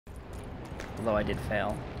Although I did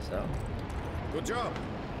fail, so. Good job.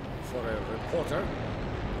 For a reporter.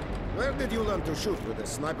 Where did you learn to shoot with a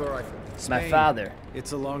sniper rifle? My father.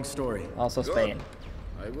 It's a long story. Also Good. Spain.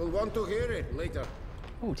 I will want to hear it later.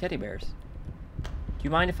 Ooh, teddy bears. Do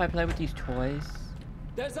you mind if I play with these toys?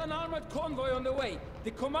 There's an armored convoy on the way.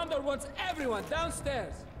 The commander wants everyone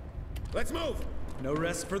downstairs. Let's move. No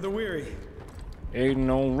rest for the weary. Ain't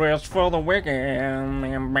no rest for the wicked,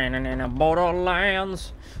 man, banning in the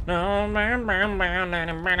borderlands. No, man,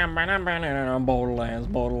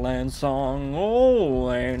 borderlands song.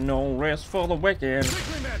 Oh, ain't no rest for the wicked.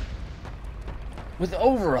 With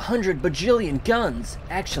over 100 bajillion guns.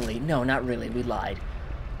 Actually, no, not really. We lied.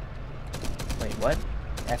 Wait, what?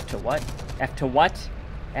 F to what? F to what?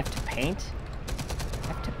 F to paint?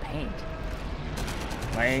 F to paint.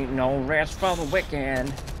 Ain't no rest for the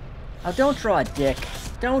wicked. Oh, don't draw a dick.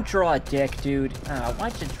 Don't draw a dick, dude. Oh,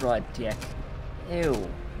 why'd you draw a dick? Ew.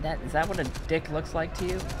 Is that what a dick looks like to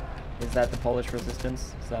you? Is that the Polish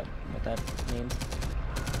resistance? Is that what that means?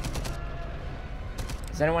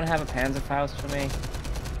 Does anyone have a Panzerfaust for me?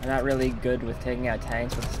 I'm not really good with taking out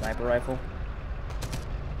tanks with a sniper rifle.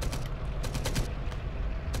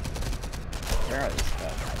 Where are these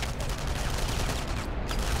stuff?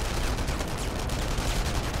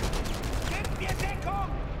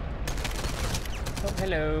 Oh,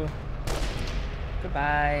 hello.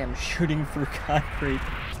 Goodbye. I'm shooting through concrete.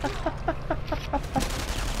 Oh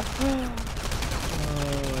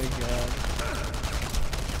my god.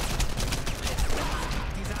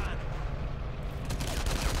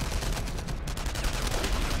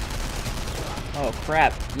 Oh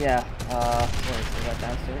crap. Yeah. Where is that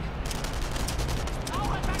downstairs?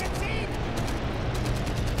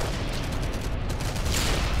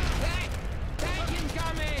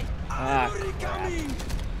 Ah, crap.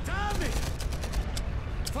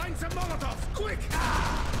 Find some Molotovs, quick!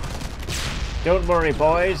 Don't worry,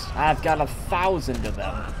 boys. I've got 1,000 of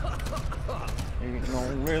them. Ain't no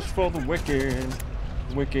rest for the wicked.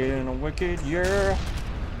 Wicked and a wicked, yeah.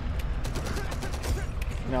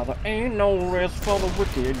 Now there ain't no rest for the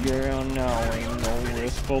wicked, yeah. Now ain't no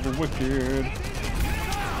rest for the wicked.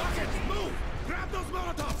 Move! Grab those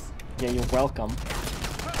Molotovs! Yeah, you're welcome.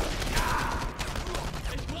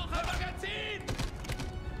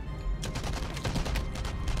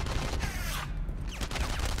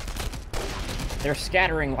 They're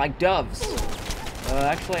scattering like doves.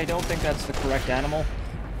 Actually, I don't think that's the correct animal.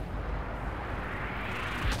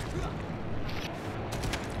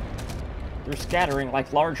 They're scattering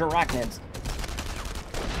like large arachnids.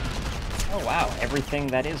 Oh wow, everything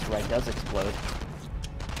that is red does explode.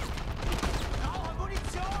 Oh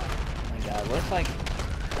my god, what if like...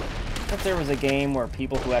 What if there was a game where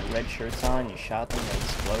people who had red shirts on, you shot them, they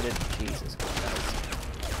exploded? Jesus Christ.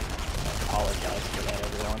 I apologize for that,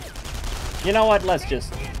 everyone. You know what? Let's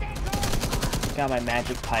just... Got my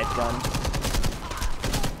magic pipe gun.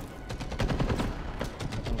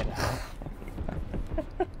 I'm gonna...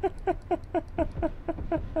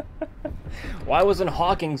 Why wasn't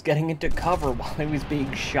Hawkins getting into cover while he was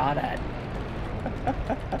being shot at?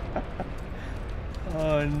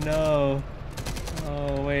 Oh no.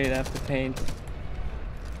 Oh wait, I have to paint.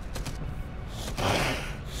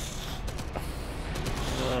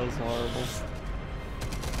 That was horrible.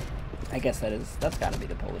 I guess that's gotta be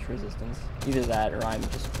the Polish resistance. Either that or I'm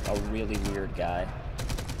just a really weird guy.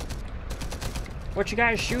 What you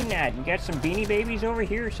guys shooting at? You got some Beanie Babies over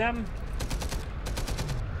here or something?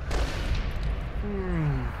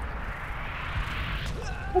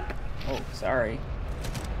 Oh, sorry.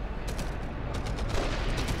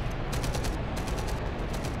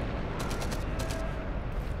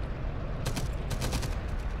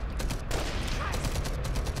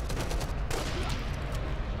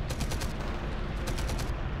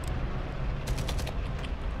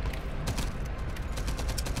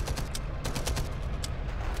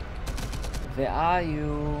 Where are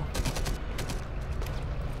you?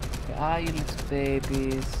 Where are you, little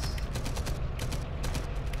babies?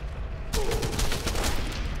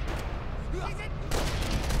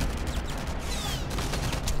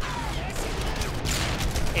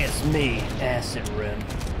 It's me, Acid Rim.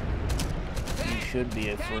 You should be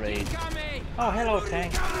afraid. Oh, hello,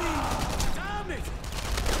 tank. Damn it!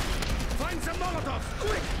 Find some Molotovs,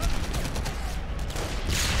 quick!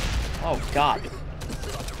 Oh, God.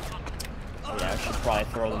 Yeah, I should probably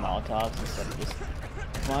throw the Molotovs instead of just...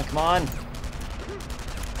 Come on, come on!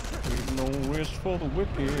 There's no rest for the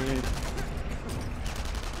wicked.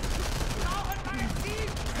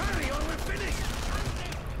 Hurry or we're finished!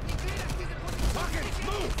 Buckets,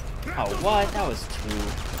 move! Oh, what? That was too...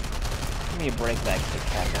 Give me a break back to the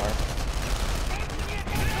cat bar.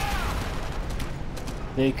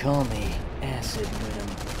 They call me Acid Rim.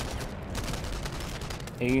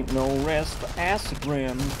 Ain't no rest for Acid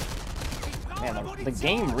Rim. Man, the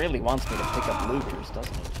game really wants me to pick up Lugers,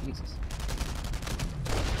 doesn't it? Jesus.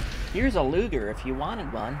 Here's a Luger if you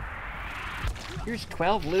wanted one. Here's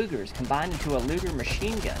 12 Lugers combined into a Luger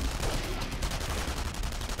machine gun.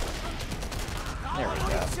 There we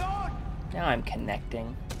go. Now I'm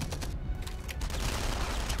connecting.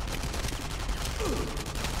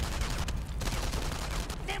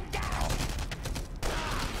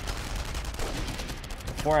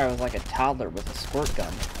 Before I was like a toddler with a squirt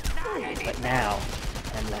gun, but now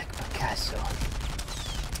I'm like Picasso.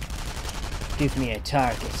 Give me a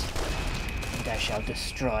target, and I shall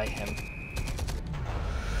destroy him.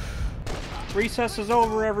 Recess is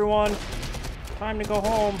over, everyone. Time to go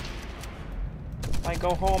home. By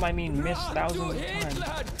go home, I mean miss thousands of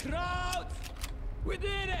times. Crowd! We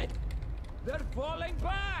did it! They're falling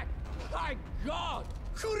back! My God!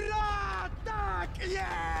 Hurrah! Tak!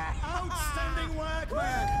 Yeah! Outstanding work,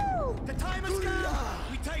 man! The time has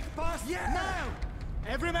come! We take fast now!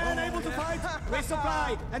 Every man able to fight,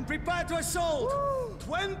 resupply, and prepare to assault!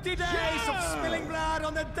 20 days of spilling blood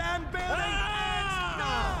on the damn building ends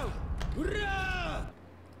now! Hurrah!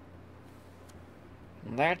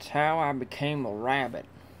 That's how I became a rabbit.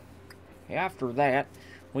 After that,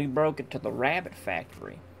 we broke into the rabbit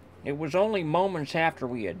factory. It was only moments after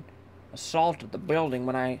we had assaulted the building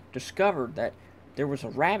when I discovered that there was a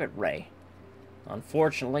rabbit ray.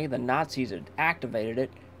 Unfortunately, the Nazis had activated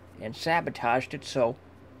it and sabotaged it, so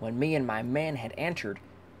when me and my men had entered,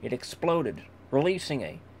 it exploded, releasing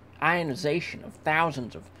a ionization of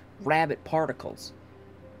thousands of rabbit particles.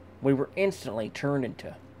 We were instantly turned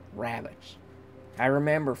into rabbits. I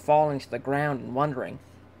remember falling to the ground and wondering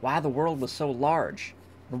why the world was so large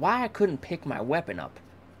and why I couldn't pick my weapon up.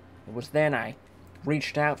 It was then I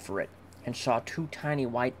reached out for it and saw two tiny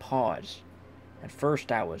white paws. At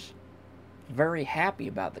first I was very happy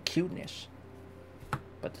about the cuteness,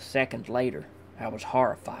 but the second later I was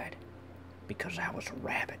horrified because I was a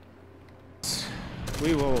rabbit.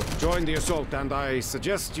 We will join the assault, and I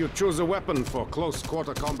suggest you choose a weapon for close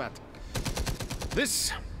quarter combat.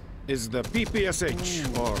 This is the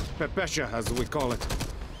PPSH, or Pepesha as we call it.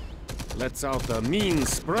 Lets out a mean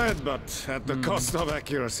spread, but at the cost of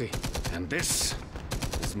accuracy. And this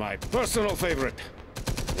is my personal favorite,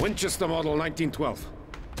 Winchester Model 1912.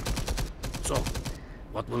 So,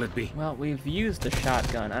 what will it be? Well, we've used the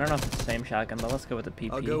shotgun. I don't know if it's the same shotgun, but let's go with the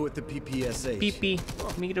PP. I'll go with the PPSH. PP.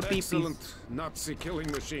 Let me get a PP. Excellent Nazi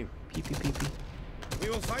killing machine. PP. We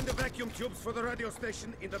will find the vacuum tubes for the radio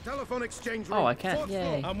station in the telephone exchange room. Oh, I can't. Fourth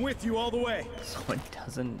Yay. floor. I'm with you all the way. So it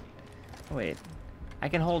doesn't... Oh, wait. I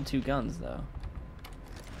can hold two guns, though.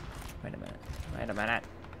 Wait a minute.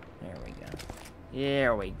 There we go.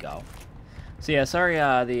 There we go. So yeah, sorry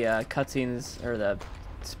the cutscenes, or the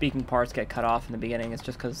speaking parts get cut off in the beginning. It's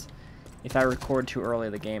just because if I record too early,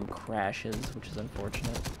 the game crashes, which is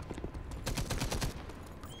unfortunate.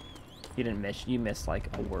 You didn't miss... You missed, like,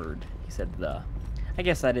 a word. He said the... I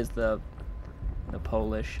guess that is the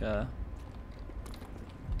Polish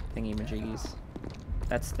thingy-majiggies.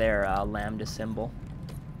 That's their lambda symbol.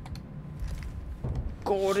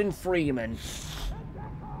 Gordon Freeman.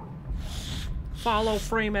 Follow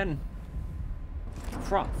Freeman.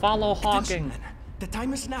 Follow Hawking. Attention, men. The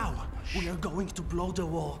time is now. We are going to blow the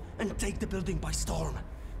wall and take the building by storm.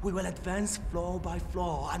 We will advance floor by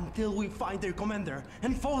floor until we find their commander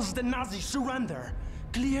and force the Nazis surrender.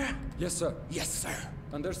 Clear? Yes, sir. Yes, sir.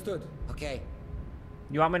 Understood. Okay.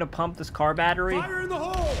 You want me to pump this car battery? Fire in the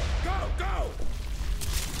hole! Go!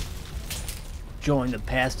 Join the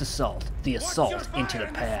past assault. The assault your into the fire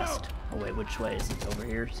in the past. smoke? Oh wait, which way is it? Over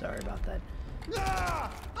here? Sorry about that.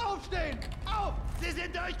 Aufstehen! Auf! Sie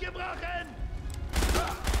sind durchgebrochen!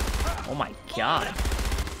 Oh my god.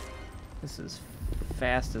 This is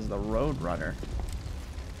fast as the Roadrunner.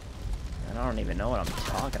 And I don't even know what I'm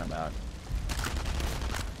talking about.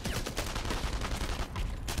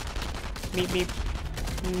 Meep meep.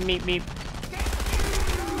 Meep meep.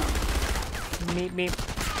 Meep meep.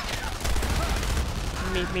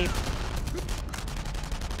 Meep meep.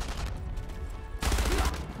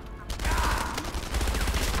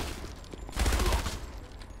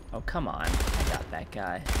 Oh, come on. I got that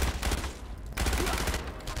guy.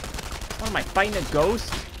 What am I, fighting a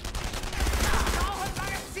ghost?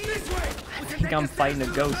 I think I'm fighting a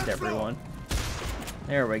ghost, everyone.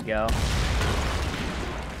 There we go.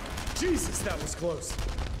 Jesus, that was close.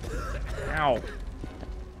 Ow.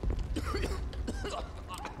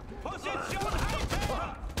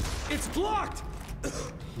 It's blocked!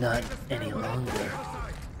 Not any longer.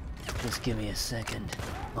 Just give me a second.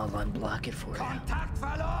 I'll unblock it for you. Kontakt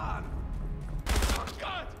verloren! Oh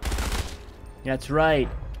God! That's right.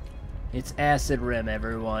 It's Acid Rim,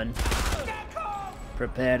 everyone.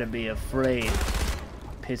 Prepare to be afraid.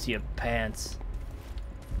 Piss your pants.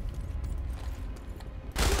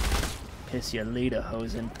 Piss your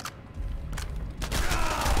lederhosen.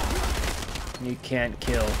 You can't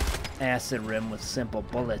kill Acid Rim with simple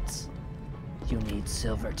bullets. You need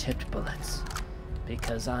silver-tipped bullets.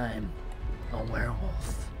 Because I'm a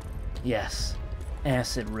werewolf. Yes,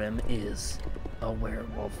 Acid Rim is a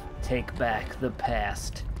werewolf. Take back the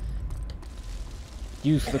past.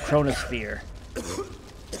 Use the chronosphere.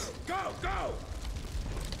 Go, go!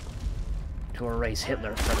 To erase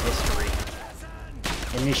Hitler from history.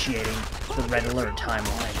 Initiating the Red Alert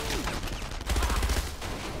timeline.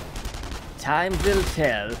 Time will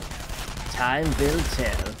tell. Time will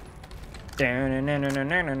tell.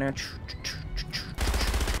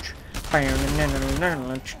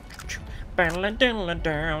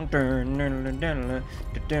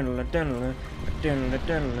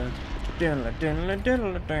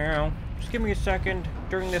 Just give me a second.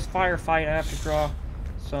 During this firefight, I have to draw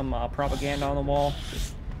some propaganda on the wall.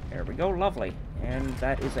 There we go, lovely. And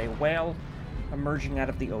that is a whale emerging out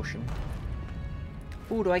of the ocean.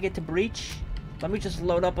 Ooh, do I get to breach? Let me just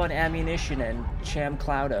load up on ammunition and Cham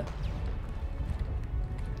Clouda.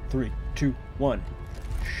 3, 2, 1.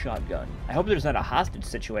 Shotgun. I hope there's not a hostage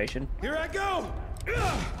situation. Here I go!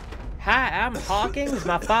 Hi, I'm Hawkins.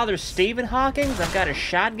 My father's Stephen Hawkins. I've got a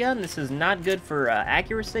shotgun. This is not good for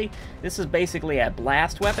accuracy. This is basically a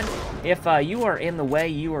blast weapon. If you are in the way,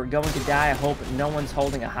 you are going to die. I hope no one's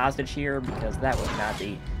holding a hostage here because that would not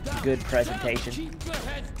be good presentation. Keep your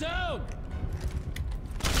heads down!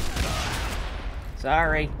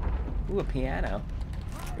 Sorry. Ooh, a piano.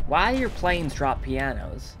 Why do your planes drop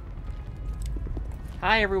pianos?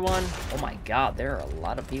 Hi, everyone. Oh my god, there are a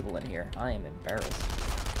lot of people in here. I am embarrassed.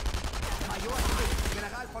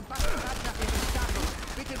 General von Bassenstadt nach dem Startung.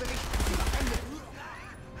 Bitte berichten Sie noch Ende.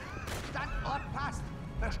 Standort passt.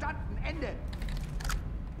 Verstanden. Ende.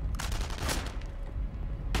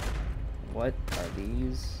 What are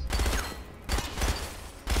these?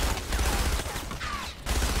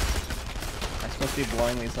 Am I supposed to be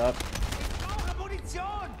blowing these up? Eure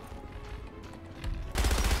Munition!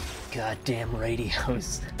 Goddamn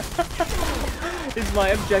radios. Is my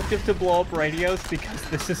objective to blow up radios? Because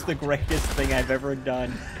this is the greatest thing I've ever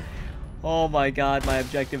done. Oh my god, my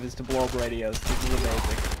objective is to blow up radios. This is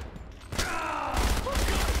amazing.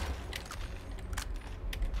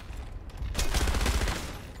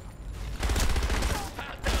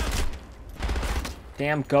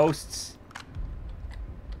 Damn ghosts.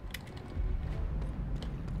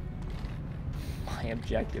 My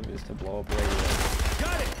objective is to blow up radios.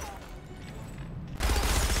 Got it!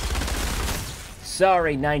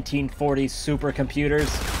 Sorry, 1940s supercomputers.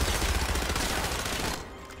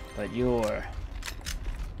 But you're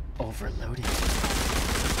overloaded.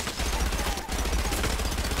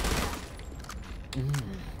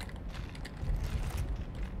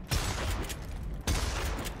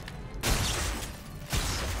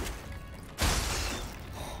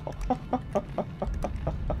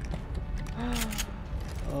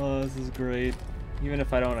 Oh, this is great. Even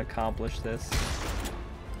if I don't accomplish this.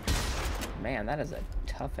 Man, that is a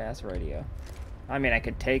tough-ass radio. I mean, I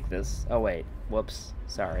could take this. Oh, wait. Whoops.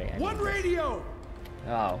 Sorry. I One need this. radio!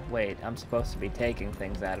 Oh, wait. I'm supposed to be taking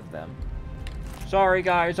things out of them. Sorry,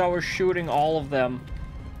 guys. I was shooting all of them.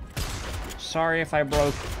 Sorry if I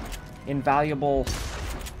broke invaluable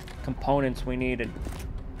components we needed.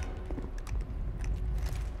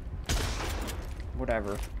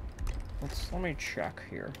 Whatever. Let me check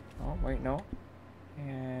here. Oh, wait, no.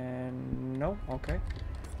 And no, okay.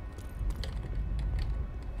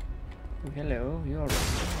 Oh, hello, you're a radio.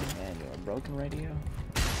 And you're a broken radio.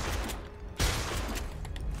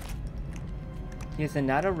 Here's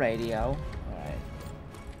another radio. Alright.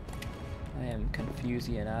 I am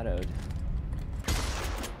confusionatoed.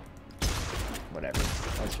 Whatever.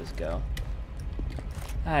 Let's just go.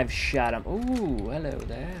 I've shot him. Ooh, hello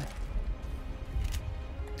there.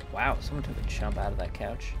 Wow, someone took a jump out of that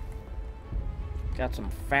couch. Got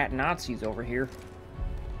some fat Nazis over here.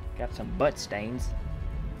 Got some butt stains.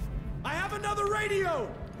 I have another radio!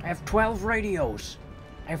 I have 12 radios.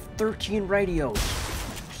 I have 13 radios.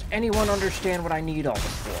 Does anyone understand what I need all this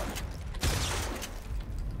for?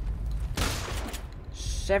 Let's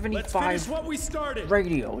 75 finish what we started!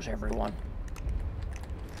 radios, everyone.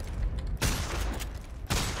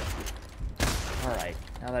 Alright,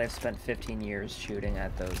 now that I've spent 15 years shooting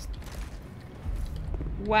at those...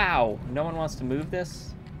 Wow, no one wants to move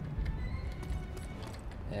this?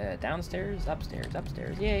 Downstairs, upstairs,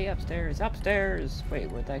 upstairs. Yay, upstairs, upstairs. Wait,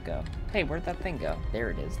 where'd that go? Hey, where'd that thing go? There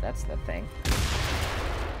it is. That's the thing.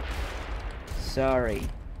 Sorry,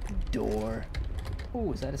 door.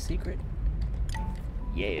 Oh, is that a secret?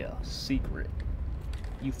 Yeah, secret.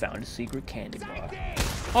 You found a secret candy bar.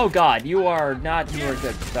 Oh God, you are not. You are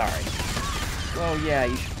good. Sorry. Well, yeah,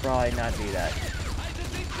 you should probably not do that.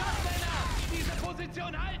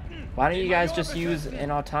 Why don't you guys just use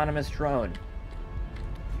an autonomous drone?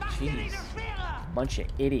 Jeez. Bunch of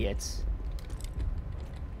idiots.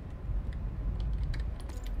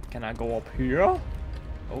 Can I go up here? Oh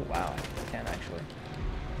wow, I can actually.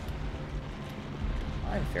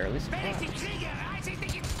 I'm fairly surprised.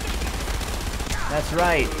 That's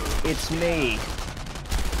right, it's me.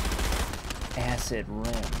 Acid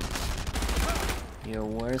Rim. Your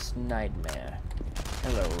worst nightmare.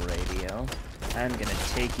 Hello, radio. I'm gonna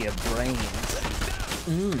take your brains.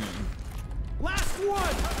 Last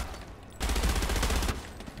one!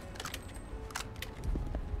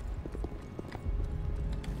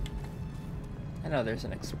 I know there's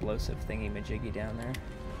an explosive thingy-majiggy down there.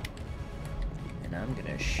 And I'm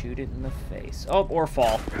gonna shoot it in the face. Oh, or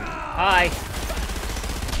fall. Hi!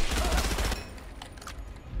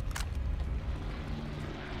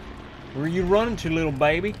 Where are you running to, little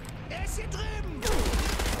baby?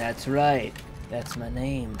 That's right. That's my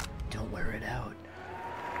name. Don't wear it out.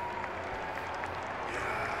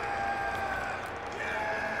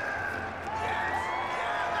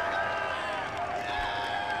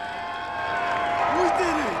 We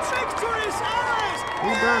did it! Victory is ours!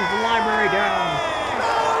 We burned the library down.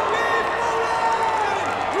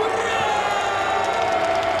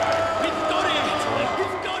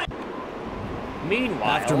 Meanwhile,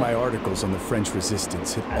 After my articles on the French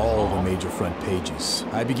resistance hit all the major front pages,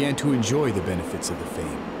 I began to enjoy the benefits of the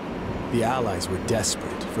fame. The Allies were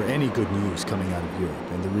desperate for any good news coming out of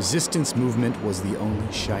Europe, and the resistance movement was the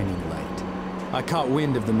only shining light. I caught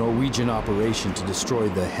wind of the Norwegian operation to destroy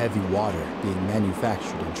the heavy water being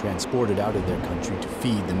manufactured and transported out of their country to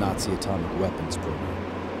feed the Nazi atomic weapons program.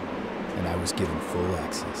 And I was given full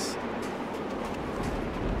access.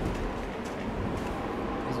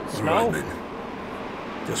 is it All snow? right, men.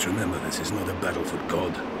 Just remember, this is not a battle for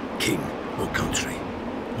God, king, or country,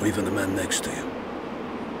 or even the man next to you.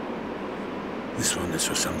 This one is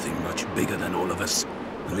for something much bigger than all of us,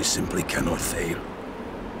 and we simply cannot fail.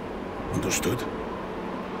 Understood?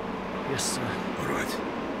 Yes, sir. All right.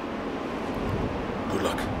 Good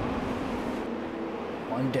luck.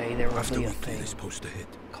 One day there will After be we a clear thing this post ahead,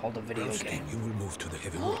 called a video Ralston, game. you will move to the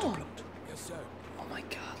heavy water plant. Yes, sir. Oh my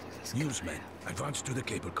God, look at this Newsmen, advance to the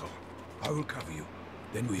cable car. I will cover you.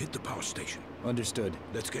 Then we hit the power station. Understood.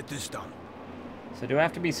 Let's get this done. So do I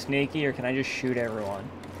have to be sneaky, or can I just shoot everyone?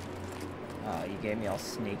 Oh, you gave me all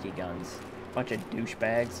sneaky guns. Bunch of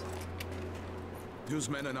douchebags.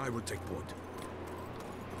 Newsmen and I will take point.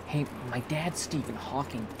 Hey, my dad's Stephen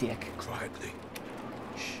Hawking, dick. Quietly.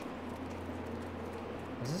 Shh.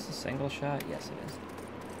 Is this a single shot? Yes, it is.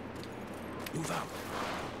 Move out.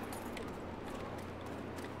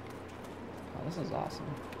 Oh, this is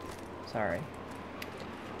awesome. Sorry.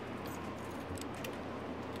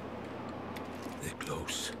 They're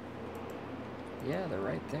close. Yeah, they're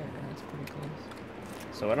right there. That's pretty close.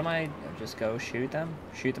 So what am I? Just go shoot them?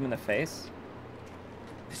 Shoot them in the face?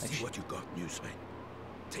 Let's Like see what you got, Newsman.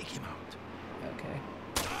 Take him out. Okay.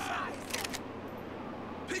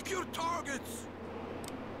 Pick your targets!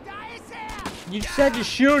 You said to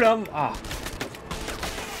shoot them! Ah.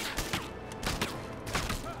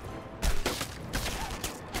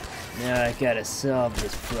 Now I gotta solve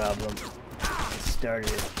this problem. I started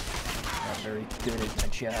not very good at my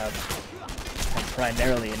job. I'm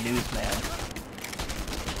primarily a newsman.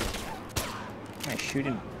 Am I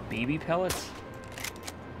shooting BB pellets?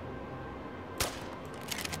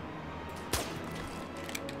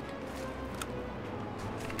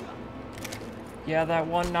 Yeah, that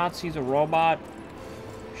one Nazi's a robot.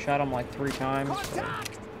 Shot him like 3 times. So.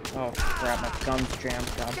 Oh crap, my gun's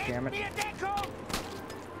jammed. God damn it.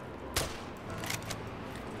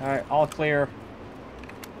 Alright, all clear.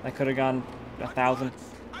 That could have gone 1,000.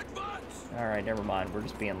 Alright, never mind. We're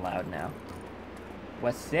just being loud now.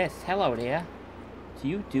 What's this? Hello there. Do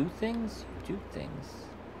you do things? You do things.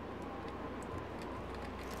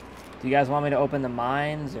 Do you guys want me to open the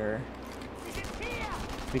mines, or...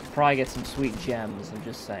 We could probably get some sweet gems, I'm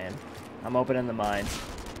just saying. I'm opening the mines.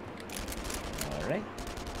 Alright.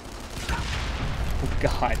 Oh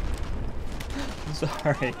god. I'm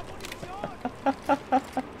sorry.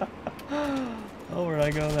 Oh, where'd I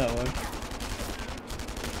go that one?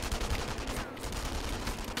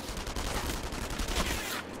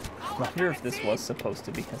 wonder if this was supposed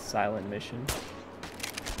to be a silent mission.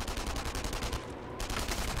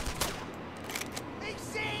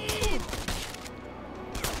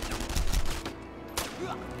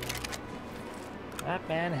 That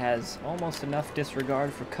man has almost enough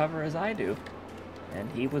disregard for cover as I do, and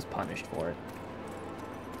he was punished for it.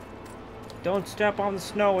 Don't step on the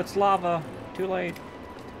snow, it's lava. Too late.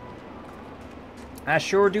 I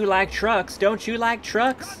sure do like trucks. Don't you like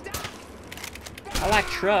trucks? I like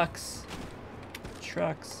trucks.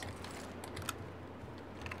 Trucks.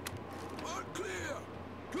 All clear.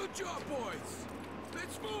 Good job, boys.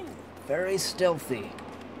 Let's move. Very stealthy.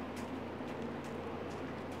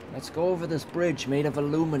 Let's go over this bridge made of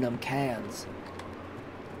aluminum cans.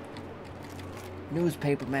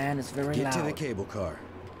 Newspaper man is very loud. Get to the cable car.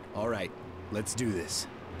 All right, let's do this.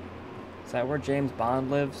 Is that where James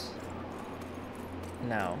Bond lives?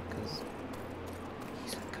 No, because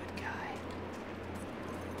he's a good guy.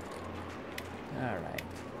 Alright.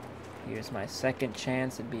 Here's my second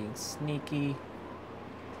chance at being sneaky.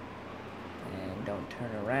 And don't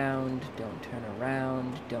turn around, don't turn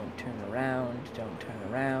around, don't turn around, don't turn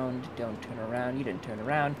around, don't turn around. You didn't turn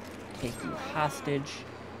around. Take you hostage.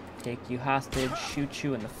 Take you hostage, shoot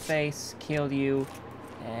you in the face, kill you.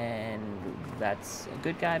 And that's a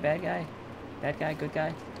good guy, bad guy? Bad guy, good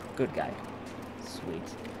guy? Good guy. Sweet.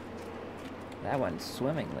 That went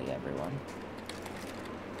swimmingly, everyone.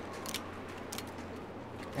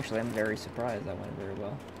 Actually, I'm very surprised that went very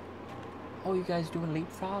well. Oh, you guys doing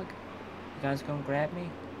leapfrog? You guys gonna grab me?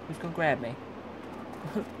 Who's gonna grab me?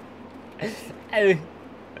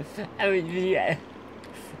 Yeah.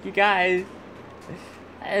 You guys.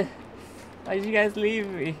 Why did you guys leave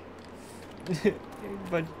me?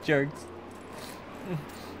 Bunch of jerks.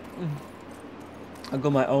 I'll go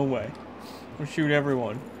my own way. I'll shoot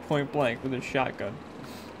everyone point blank with a shotgun.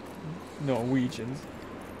 Norwegians.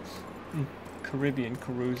 Caribbean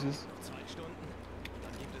cruises.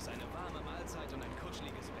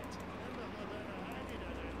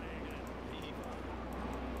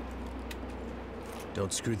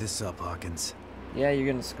 Don't screw this up, Hawkins. Yeah, you're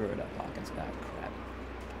gonna screw it up, Hawkins. Ah, crap.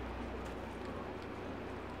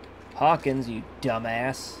 Hawkins, you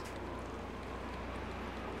dumbass.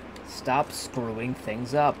 Stop screwing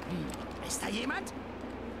things up. Ist da jemand?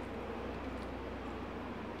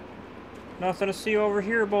 Nothing to see over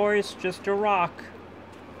here, boys. Just a rock.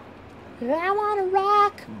 I want a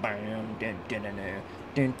rock. Bam, dun, dun, dun, dun,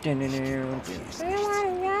 dun, dun, dun, dun. I want a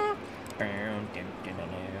rock. Bam, dun, dun, dun,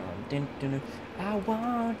 dun, dun, dun. I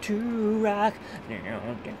want to rock. Dun, dun,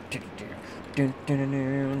 dun, dun, dun,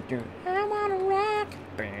 dun, dun. I want to rock.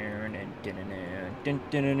 Bam, dun, dun, dun, dun,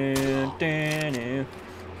 dun, dun, dun.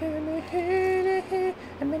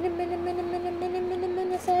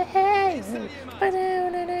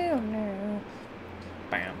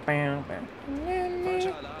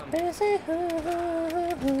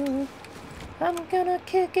 I'm gonna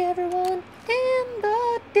kick everyone in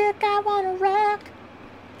the dick. I wanna rock.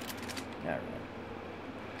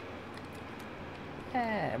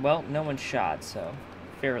 Alright. Well, no one shot, so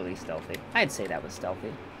fairly stealthy. I'd say that was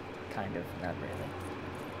stealthy. Kind of, not really.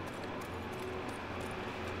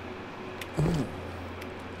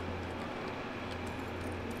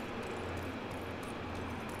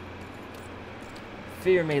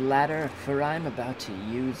 Fear me, ladder, for I'm about to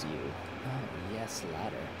use you. Oh, yes,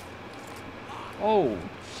 ladder. Oh,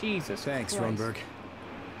 Jesus Thanks, Christ. Ronberg.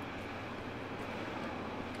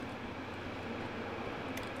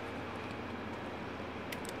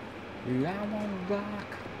 I wanna rock.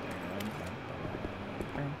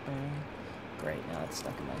 Great, now it's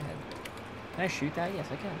stuck in my head. Can I shoot that? Yes,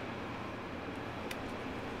 I can.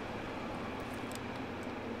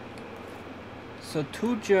 So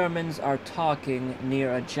two Germans are talking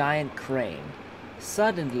near a giant crane.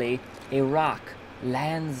 Suddenly, a rock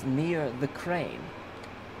lands near the crane.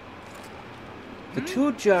 The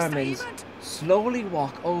two Germans slowly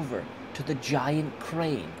walk over to the giant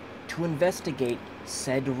crane to investigate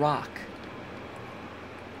said rock.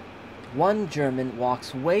 One German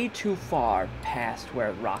walks way too far past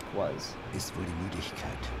where rock was. Ist wohl die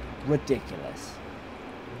Müdigkeit. Ridiculous.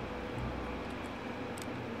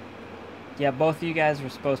 Yeah, both of you guys were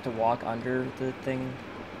supposed to walk under the thing.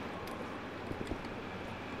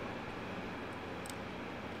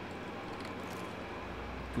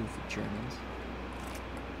 Goofy Germans.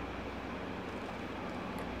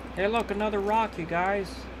 Hey, look, another rock, you guys.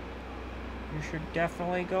 You should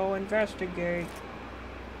definitely go investigate.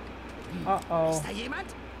 Uh-oh. Ist da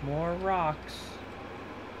jemand? More rocks.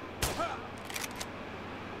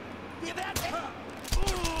 Wir werden...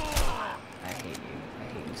 I hate you. I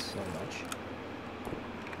hate you so much.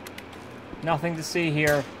 Nothing to see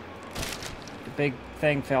here. big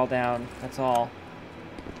thing fell down. That's all.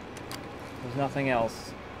 There's nothing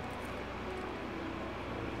else.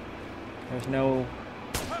 There's no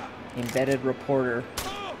embedded reporter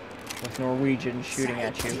with Norwegian shooting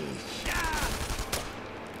at you.